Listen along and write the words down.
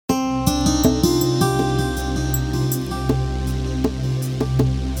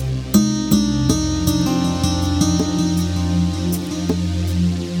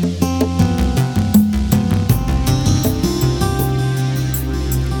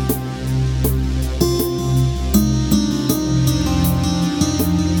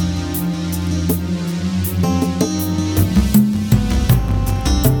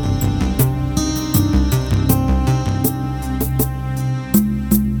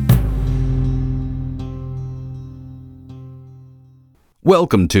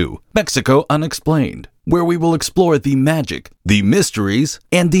Welcome to Mexico Unexplained, where we will explore the magic, the mysteries,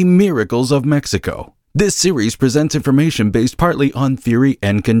 and the miracles of Mexico. This series presents information based partly on theory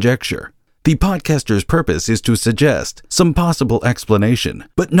and conjecture. The podcaster's purpose is to suggest some possible explanation,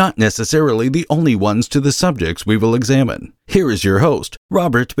 but not necessarily the only ones to the subjects we will examine. Here is your host,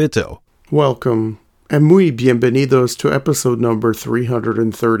 Robert Bitto. Welcome, and muy bienvenidos to episode number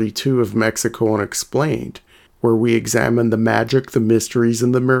 332 of Mexico Unexplained, where we examine the magic, the mysteries,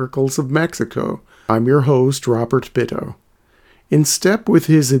 and the miracles of Mexico. I'm your host, Robert Bitto. In step with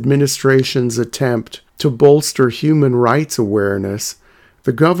his administration's attempt to bolster human rights awareness,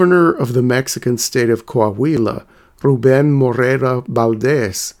 the governor of the Mexican state of Coahuila, Rubén Moreira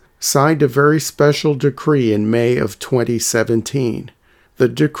Valdez, signed a very special decree in May of 2017. The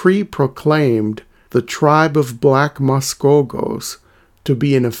decree proclaimed the tribe of Black Mascogos to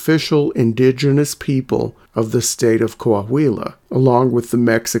be an official indigenous people of the state of Coahuila, along with the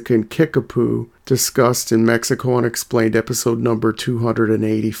Mexican Kickapoo discussed in Mexico Unexplained episode number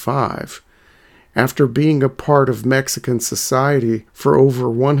 285. After being a part of Mexican society for over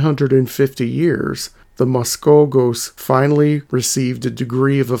 150 years, the Mascogos finally received a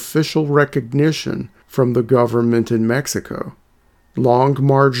degree of official recognition from the government in Mexico. Long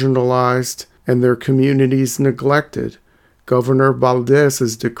marginalized and their communities neglected, Governor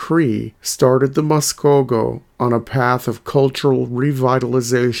Valdez's decree started the Mascogo on a path of cultural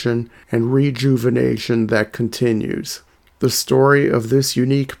revitalization and rejuvenation that continues. The story of this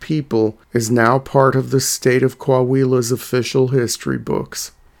unique people is now part of the state of Coahuila's official history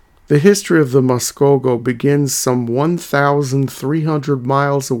books. The history of the Mascogo begins some 1,300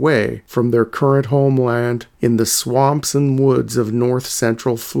 miles away from their current homeland in the swamps and woods of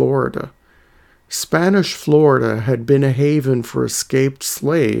north-central Florida. Spanish Florida had been a haven for escaped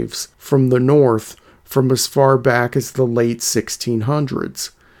slaves from the north from as far back as the late 1600s.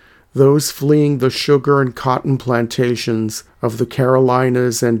 Those fleeing the sugar and cotton plantations of the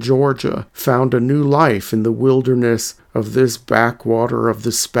Carolinas and Georgia found a new life in the wilderness of this backwater of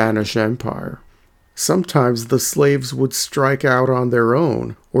the Spanish Empire. Sometimes the slaves would strike out on their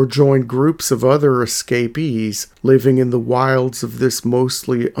own or join groups of other escapees living in the wilds of this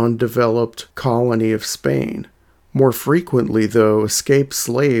mostly undeveloped colony of Spain. More frequently, though, escaped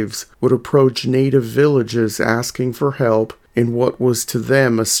slaves would approach native villages asking for help in what was to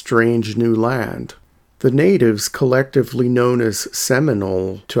them a strange new land. The natives, collectively known as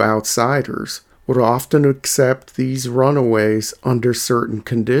Seminoles to outsiders, would often accept these runaways under certain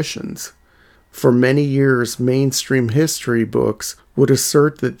conditions. For many years, mainstream history books would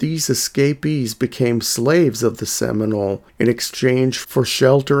assert that these escapees became slaves of the Seminole in exchange for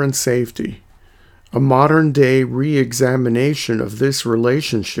shelter and safety. A modern-day re-examination of this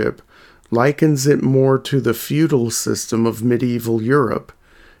relationship likens it more to the feudal system of medieval Europe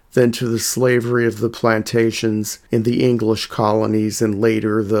than to the slavery of the plantations in the English colonies and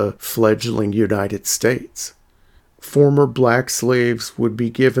later the fledgling United States. Former black slaves would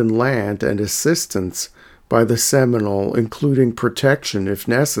be given land and assistance by the Seminole, including protection if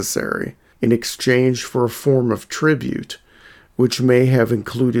necessary, in exchange for a form of tribute, which may have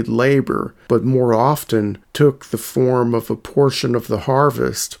included labor, but more often took the form of a portion of the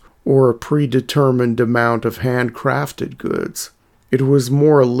harvest or a predetermined amount of handcrafted goods. It was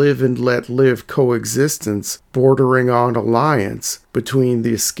more a live-and-let-live coexistence bordering on alliance between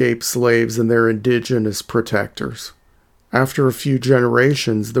the escaped slaves and their indigenous protectors. After a few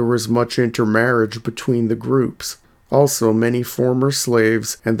generations, there was much intermarriage between the groups. Also, many former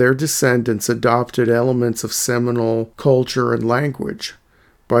slaves and their descendants adopted elements of Seminole culture and language.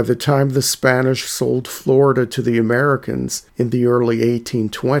 By the time the Spanish sold Florida to the Americans in the early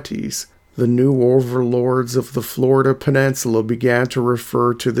 1820s, the new overlords of the Florida Peninsula began to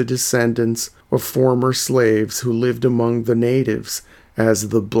refer to the descendants of former slaves who lived among the natives as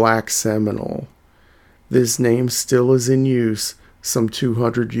the Black Seminole. This name still is in use some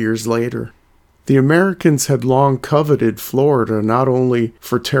 200 years later. The Americans had long coveted Florida not only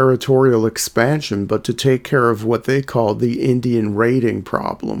for territorial expansion but to take care of what they called the Indian raiding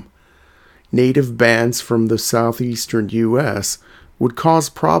problem. Native bands from the southeastern U.S. would cause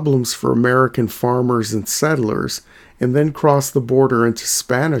problems for American farmers and settlers and then cross the border into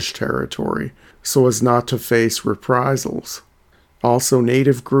Spanish territory so as not to face reprisals. Also,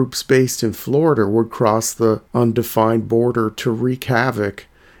 native groups based in Florida would cross the undefined border to wreak havoc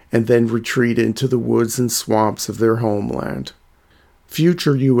and then retreat into the woods and swamps of their homeland.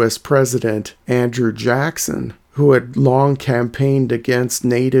 Future U.S. President Andrew Jackson, who had long campaigned against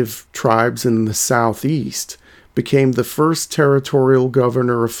native tribes in the Southeast, became the first territorial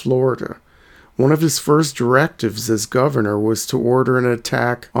governor of Florida, One of his first directives as governor was to order an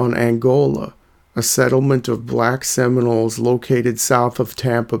attack on Angola, a settlement of black Seminoles located south of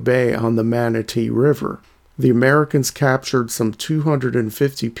Tampa Bay on the Manatee River. The Americans captured some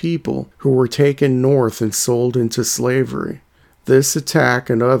 250 people who were taken north and sold into slavery. This attack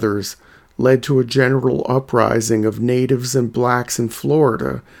and others led to a general uprising of natives and blacks in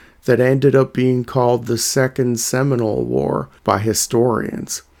Florida that ended up being called the Second Seminole War by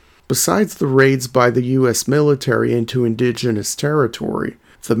historians. Besides the raids by the U.S. military into indigenous territory,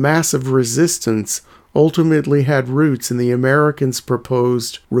 the massive resistance ultimately had roots in the Americans'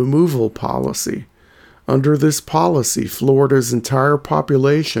 proposed removal policy. Under this policy, Florida's entire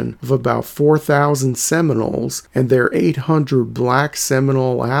population of about 4,000 Seminoles and their 800 black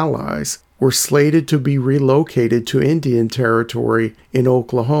Seminole allies were slated to be relocated to Indian Territory in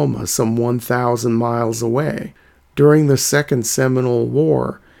Oklahoma, some 1,000 miles away. During the Second Seminole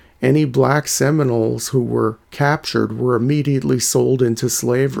War, any black Seminoles who were captured were immediately sold into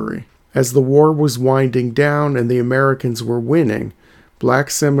slavery. As the war was winding down and the Americans were winning,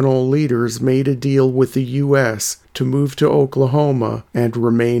 black Seminole leaders made a deal with the U.S. to move to Oklahoma and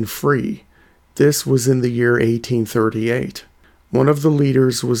remain free. This was in the year 1838. One of the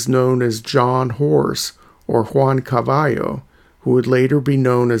leaders was known as John Horse, or Juan Caballo, who would later be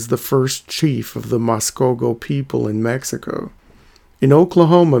known as the first chief of the Mascogo people in Mexico. In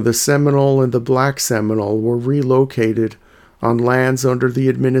Oklahoma, the Seminole and the Black Seminole were relocated on lands under the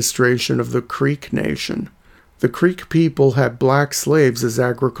administration of the Creek Nation. The Creek people had black slaves as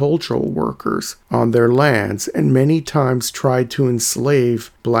agricultural workers on their lands and many times tried to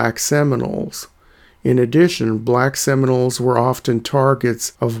enslave black Seminoles. In addition, black Seminoles were often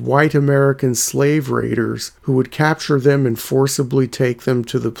targets of white American slave raiders who would capture them and forcibly take them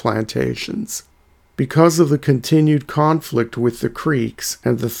to the plantations. Because of the continued conflict with the Creeks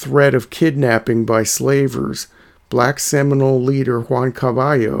and the threat of kidnapping by slavers, black Seminole leader Juan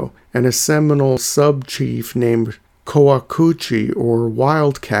Caballo and a Seminole sub-chief named Coacuchi, or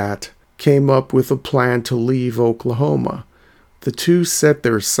Wildcat, came up with a plan to leave Oklahoma. The two set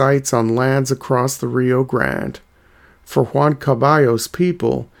their sights on lands across the Rio Grande. For Juan Caballo's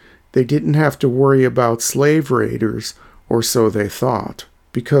people, they didn't have to worry about slave raiders, or so they thought,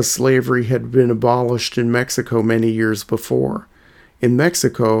 because slavery had been abolished in Mexico many years before. In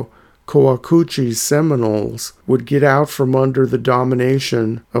Mexico, Coacuchi's Seminoles would get out from under the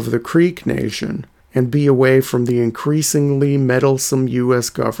domination of the Creek Nation and be away from the increasingly meddlesome U.S.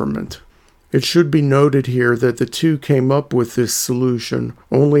 government. It should be noted here that the two came up with this solution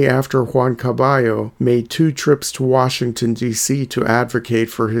only after Juan Caballo made 2 trips to Washington, D.C. to advocate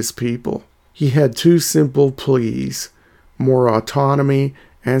for his people. He had 2 simple pleas: more autonomy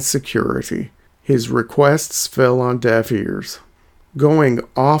and security. His requests fell on deaf ears. Going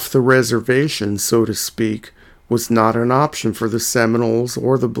off the reservation, so to speak, was not an option for the Seminoles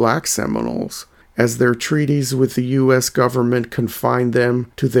or the Black Seminoles, as their treaties with the U.S. government confined them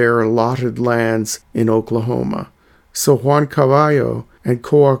to their allotted lands in Oklahoma. So Juan Caballo and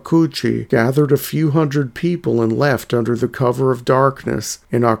Coacuchi gathered a few hundred people and left under the cover of darkness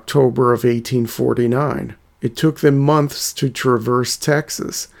in October of 1849. It took them months to traverse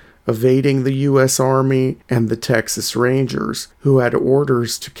Texas, evading the U.S. Army and the Texas Rangers, who had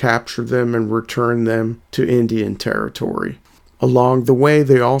orders to capture them and return them to Indian Territory. Along the way,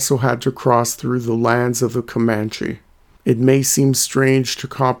 they also had to cross through the lands of the Comanche. It may seem strange to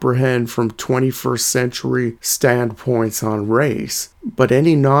comprehend from 21st century standpoints on race, but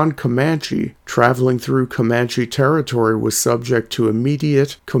any non-Comanche traveling through Comanche territory was subject to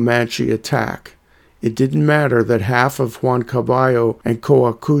immediate Comanche attack. It didn't matter that half of Juan Caballo and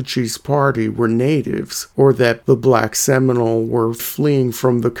Coacuchi's party were natives, or that the Black Seminole were fleeing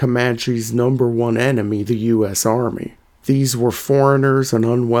from the Comanche's number one enemy, the U.S. Army. These were foreigners and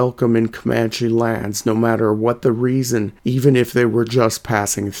unwelcome in Comanche lands, no matter what the reason, even if they were just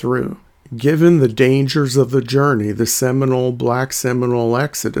passing through. Given the dangers of the journey, the Seminole-Black Seminole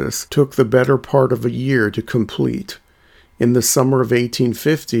exodus took the better part of a year to complete. In the summer of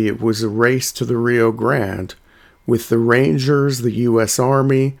 1850, it was a race to the Rio Grande, with the Rangers, the U.S.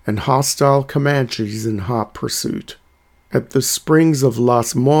 Army, and hostile Comanches in hot pursuit. At the springs of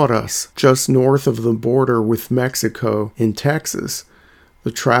Las Moras, just north of the border with Mexico in Texas,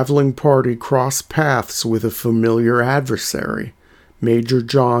 the traveling party crossed paths with a familiar adversary, Major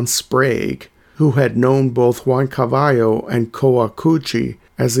John Sprague, who had known both Juan Caballo and Coacuchi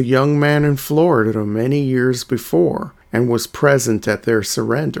as a young man in Florida many years before, and was present at their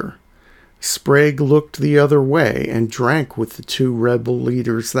surrender. Sprague looked the other way and drank with the 2 rebel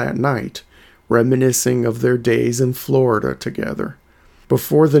leaders that night, reminiscing of their days in Florida together.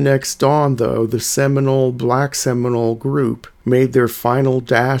 Before the next dawn, though, the Black Seminole group made their final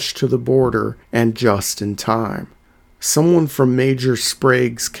dash to the border, and just in time. Someone from Major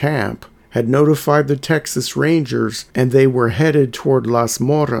Sprague's camp had notified the Texas Rangers, and they were headed toward Las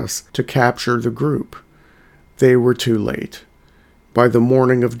Morras to capture the group. They were too late. By the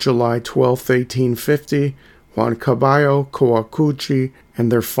morning of July 12, 1850, Juan Caballo, Coacuchi,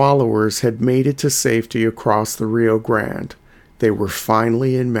 and their followers had made it to safety across the Rio Grande. They were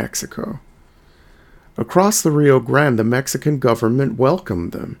finally in Mexico. Across the Rio Grande, the Mexican government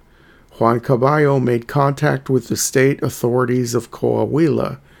welcomed them. Juan Caballo made contact with the state authorities of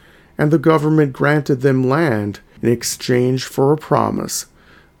Coahuila, and the government granted them land in exchange for a promise.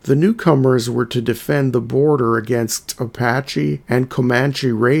 The newcomers were to defend the border against Apache and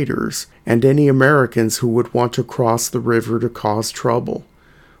Comanche raiders and any Americans who would want to cross the river to cause trouble.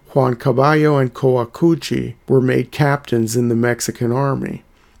 Juan Caballo and Coacuchi were made captains in the Mexican army.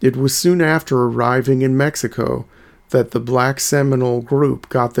 It was soon after arriving in Mexico that the Black Seminole group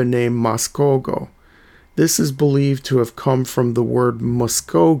got the name Mascogo. This is believed to have come from the word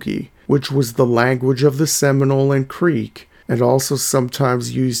Muskogee, which was the language of the Seminole and Creek, and also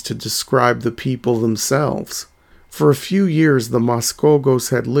sometimes used to describe the people themselves. For a few years, the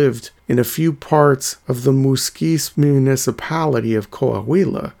Mascogos had lived in a few parts of the Musquis municipality of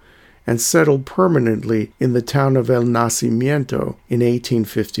Coahuila, and settled permanently in the town of El Nacimiento in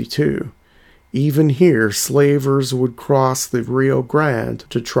 1852. Even here, slavers would cross the Rio Grande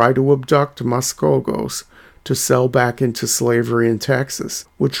to try to abduct Mascogos to sell back into slavery in Texas,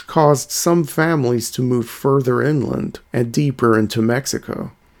 which caused some families to move further inland and deeper into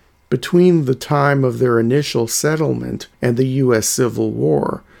Mexico. Between the time of their initial settlement and the U.S. Civil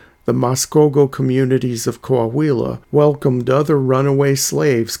War, the Mascogo communities of Coahuila welcomed other runaway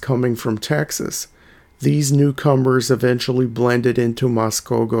slaves coming from Texas. These newcomers eventually blended into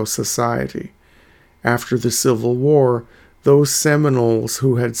Mascogo society. After the Civil War, those Seminoles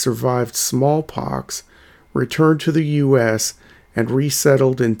who had survived smallpox returned to the U.S. and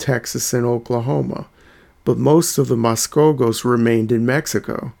resettled in Texas and Oklahoma, but most of the Mascogos remained in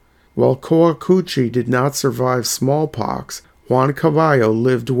Mexico. While Coacuchi did not survive smallpox, Juan Caballo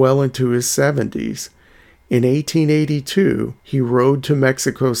lived well into his 70s. In 1882, he rode to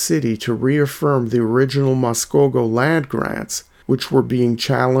Mexico City to reaffirm the original Mascogo land grants, which were being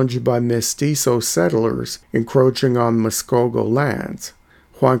challenged by mestizo settlers encroaching on Mascogo lands.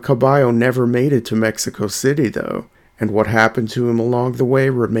 Juan Caballo never made it to Mexico City, though, and what happened to him along the way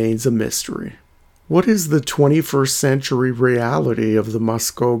remains a mystery. What is the 21st century reality of the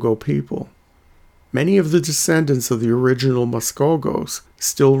Mascogo people? Many of the descendants of the original Mascogos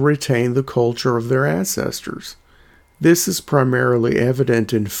still retain the culture of their ancestors. This is primarily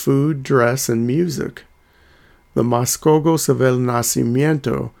evident in food, dress, and music. The Mascogos of El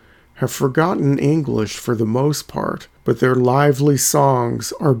Nacimiento have forgotten English for the most part, but their lively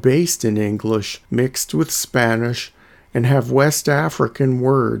songs are based in English, mixed with Spanish, and have West African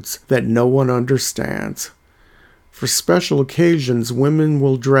words that no one understands. For special occasions, women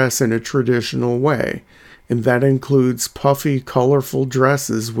will dress in a traditional way, and that includes puffy, colorful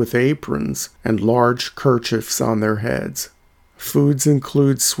dresses with aprons and large kerchiefs on their heads. Foods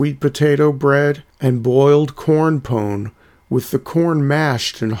include sweet potato bread and boiled corn pone, with the corn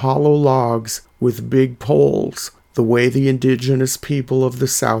mashed in hollow logs with big poles, the way the indigenous people of the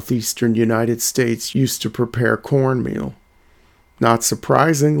southeastern United States used to prepare cornmeal. Not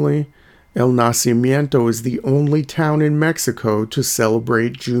surprisingly, El Nacimiento is the only town in Mexico to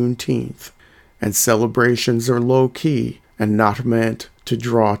celebrate Juneteenth, and celebrations are low-key and not meant to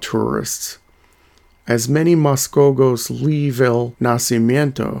draw tourists. As many Mascogos leave El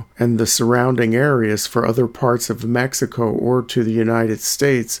Nacimiento and the surrounding areas for other parts of Mexico or to the United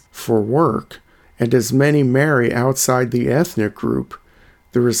States for work, and as many marry outside the ethnic group,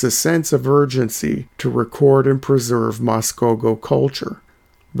 there is a sense of urgency to record and preserve Mascogo culture.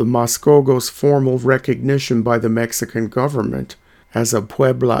 The Mascogos' formal recognition by the Mexican government as a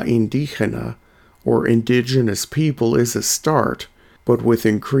Puebla Indígena, or indigenous people, is a start, but with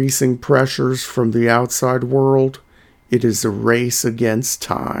increasing pressures from the outside world, it is a race against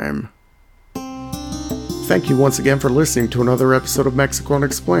time. Thank you once again for listening to another episode of Mexico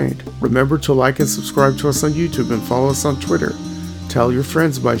Unexplained. Remember to like and subscribe to us on YouTube and follow us on Twitter. Tell your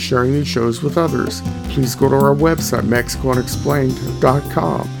friends by sharing these shows with others. Please go to our website,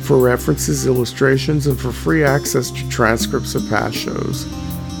 MexicoUnexplained.com, for references, illustrations, and for free access to transcripts of past shows.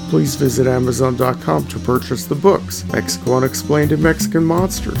 please visit Amazon.com to purchase the books Mexico Unexplained and Mexican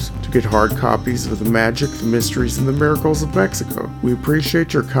Monsters to get hard copies of The Magic, the Mysteries, and the Miracles of Mexico. We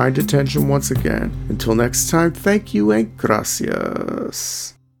appreciate your kind attention once again. Until next time, thank you and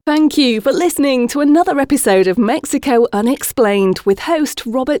gracias. Thank you for listening to another episode of Mexico Unexplained with host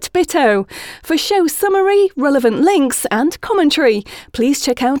Robert Bitto. For show summary, relevant links and commentary, please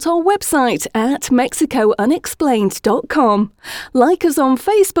check out our website at mexicounexplained.com. Like us on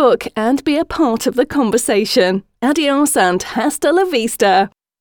Facebook and be a part of the conversation. Adios and hasta la vista.